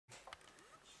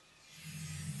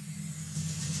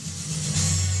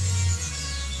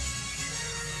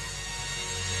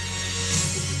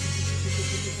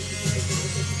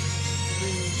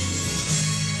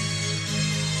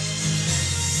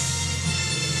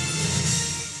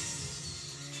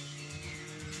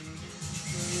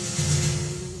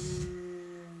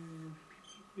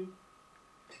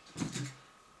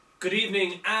Good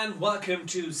evening and welcome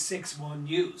to 6-1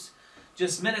 News.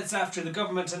 Just minutes after the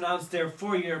government announced their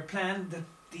 4-year plan,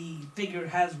 the figure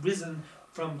has risen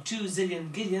from 2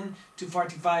 zillion gillion to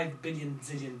 45 billion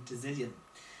zillion to zillion.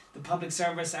 The public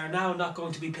service are now not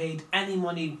going to be paid any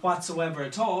money whatsoever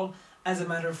at all. As a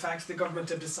matter of fact, the government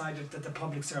have decided that the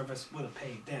public service will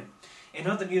pay them. In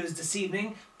other news this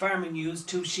evening, farming news,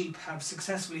 2 sheep have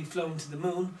successfully flown to the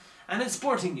moon. And in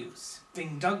sporting news,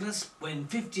 Finn Douglas win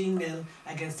 15-0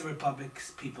 against the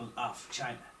Republic's people of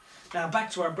China. Now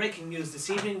back to our breaking news this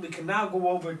evening. We can now go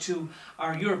over to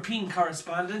our European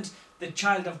correspondent, the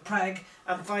Child of Prague,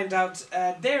 and find out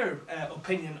their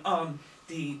opinion on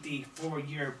the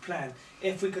 4-year plan.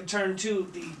 If we could turn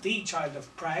to the Child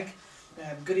of Prague.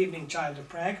 Good evening, Child of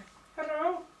Prague.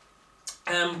 Hello.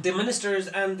 The ministers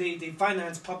and the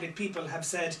finance public people have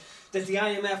said that the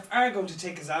IMF are going to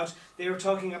take us out. They were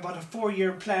talking about a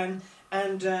 4-year plan,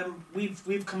 and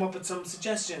we've come up with some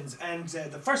suggestions. And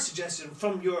the first suggestion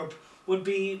from Europe would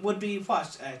be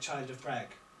what, Child of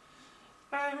Prague?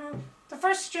 The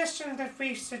first suggestion that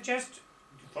we suggest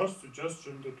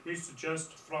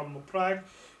from Prague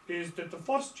is that the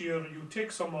first year you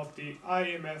take some of the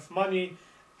IMF money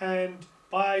and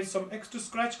buy some extra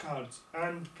scratch cards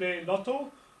and play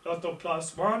Lotto, Lotto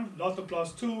plus 1, Lotto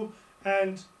plus 2,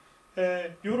 and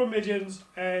Euro Millions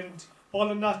and All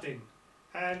or Nothing.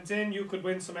 And then you could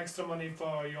win some extra money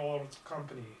for your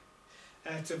company.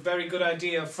 It's a very good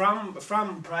idea from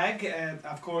Prague.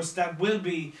 Of course, that will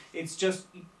be, it's just,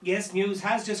 yes, news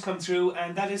has just come through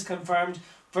and that is confirmed.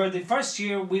 For the first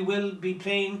year, we will be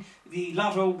playing the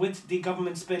lotto with the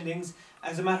government spendings.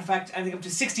 As a matter of fact, I think up to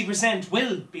 60%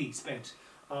 will be spent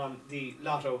on the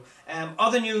lotto.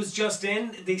 Other news just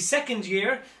in, the second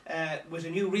year, with a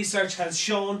new research has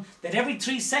shown that every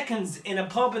 3 seconds in a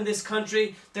pub in this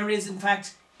country, there is in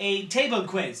fact a table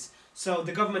quiz. So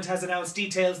the government has announced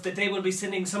details that they will be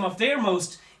sending some of their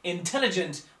most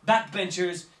intelligent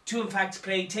backbenchers to in fact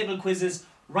play table quizzes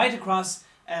right across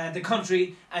the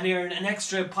country and earn an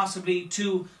extra possibly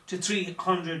 200 to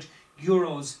 300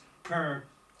 euros per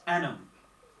annum.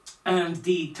 And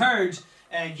the third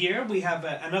year we have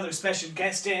another special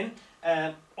guest in,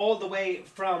 all the way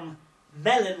from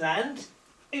Melonland.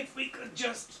 If we could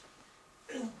just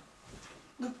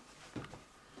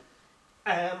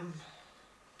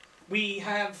we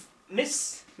have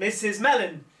Mrs.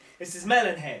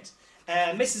 Melonhead.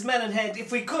 Mrs. Melonhead,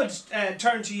 if we could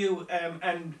turn to you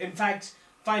and in fact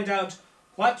find out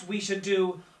what we should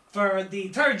do for the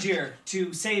third year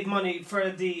to save money for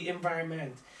the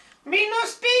environment. Me no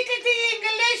speak the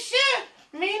English,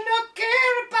 me no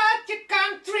care about your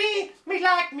country. Me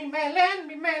like me melon,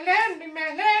 me melon, me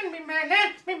melon, me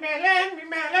melon, me melon, me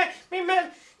melon, me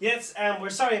melon. Yes,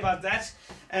 we're sorry about that.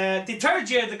 The third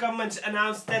year the government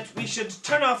announced that we should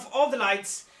turn off all the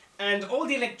lights and all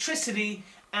the electricity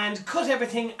and cut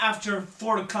everything after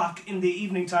 4 o'clock in the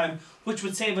evening time, which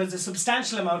would save us a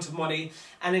substantial amount of money,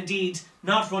 and indeed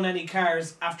not run any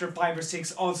cars after 5 or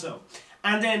 6 also.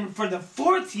 And then for the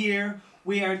 4th year,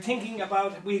 we are thinking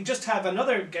about, we just have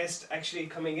another guest actually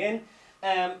coming in.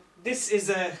 This is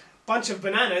a bunch of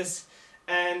bananas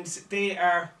and they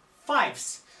are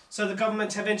fives. So the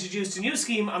government have introduced a new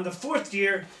scheme on the 4th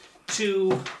year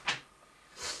to,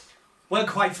 well,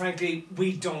 quite frankly,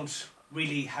 we don't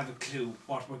really have a clue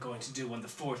what we're going to do on the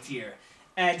 4th year.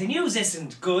 The news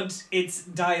isn't good, it's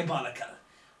diabolical.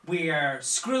 We are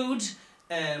screwed,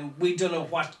 we don't know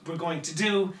what we're going to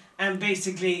do, and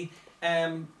basically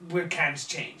we can't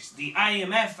change. The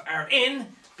IMF are in,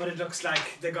 but it looks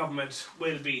like the government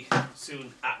will be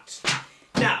soon out.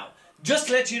 Now, just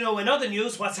to let you know in other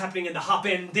news what's happening in the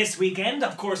Hop-In this weekend.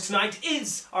 Of course tonight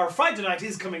is, or Friday night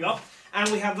is coming up, and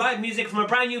we have live music from a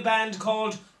brand new band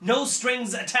called No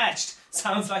Strings Attached.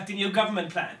 Sounds like the new government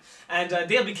plan. And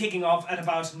they'll be kicking off at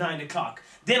about 9 o'clock.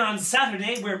 Then on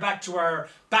Saturday we're back to our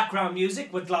background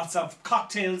music with lots of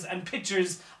cocktails and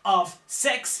pictures of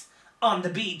sex on the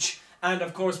beach. And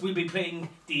of course we'll be playing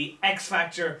the X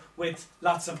Factor with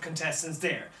lots of contestants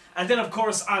there. And then of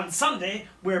course on Sunday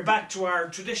we're back to our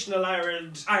traditional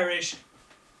Irish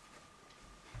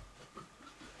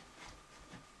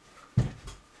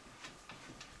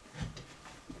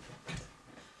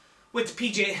with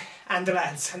PJ and the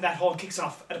lads, and that all kicks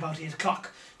off at about 8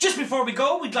 o'clock. Just before we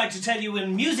go, we'd like to tell you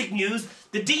in music news,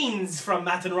 the Deans from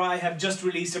Athenry have just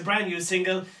released a brand new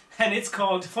single, and it's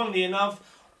called, funnily enough,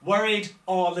 Worried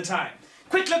All the Time.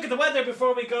 Quick look at the weather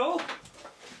before we go.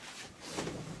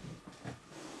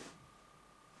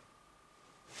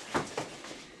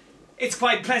 It's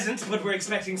quite pleasant, but we're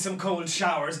expecting some cold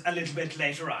showers a little bit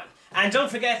later on. And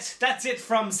don't forget, that's it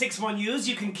from 61 News.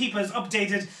 You can keep us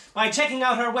updated by checking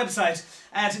out our website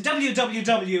at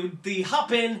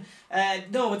www.thehopin.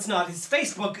 No, it's not. It's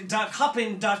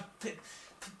facebook.hopin.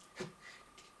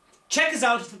 Check us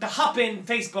out, the Hopin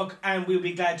Facebook, and we'll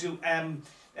be glad to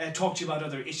talk to you about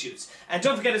other issues. And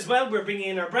don't forget as well, we're bringing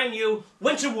in our brand new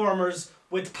winter warmers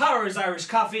with Powers Irish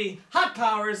Coffee, Hot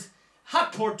Powers,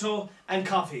 Hot Porto, and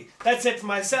coffee. That's it for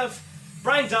myself,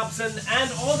 Brian Dobson,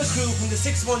 and all the crew from the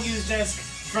 61 News Desk.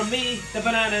 From me, the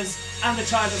Bananas, and the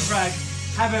Child of Drag.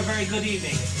 Have a very good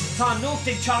evening. Tá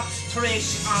nóchtig chat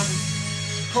taréis on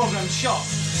program Shaw.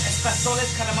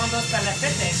 Espasoles caramandos de la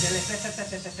fete.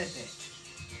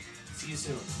 See you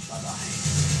soon. Bye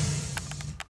bye.